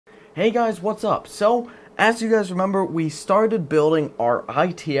Hey guys, what's up? So, as you guys remember, we started building our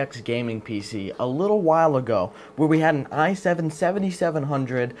ITX gaming PC a little while ago, where we had an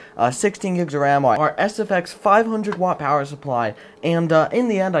i7-7700, 16 gigs of RAM, our SFX 500 watt power supply, and in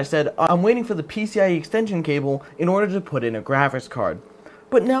the end I said, I'm waiting for the PCIe extension cable in order to put in a graphics card.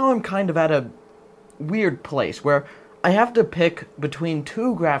 But now I'm kind of at a weird place where I have to pick between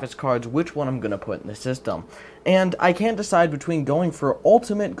two graphics cards which one I'm going to put in the system. And I can't decide between going for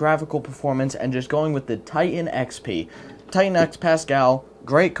ultimate graphical performance and just going with the Titan XP. Titan X Pascal,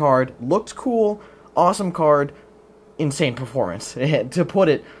 great card, looks cool, awesome card, insane performance. To put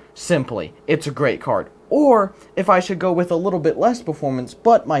it simply, it's a great card. Or if I should go with a little bit less performance,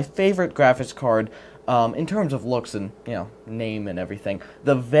 but my favorite graphics card, in terms of looks and, name and everything,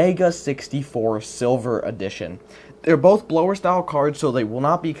 the Vega 64 Silver Edition. They're both blower-style cards, so they will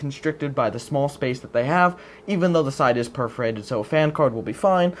not be constricted by the small space that they have, even though the side is perforated, so a fan card will be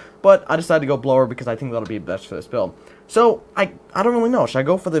fine, but I decided to go blower because I think that'll be best for this build. So, I don't really know. Should I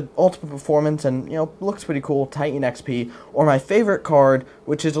go for the ultimate performance and, looks pretty cool, Titan XP, or my favorite card,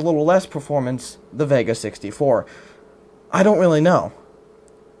 which is a little less performance, the Vega 64? I don't really know.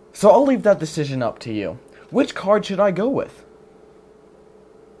 So I'll leave that decision up to you. Which card should I go with?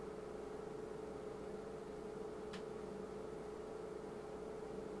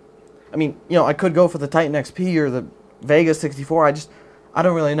 I mean, I could go for the Titan XP or the Vega 64. I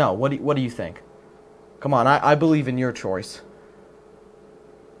don't really know. What do you think? Come on, I believe in your choice.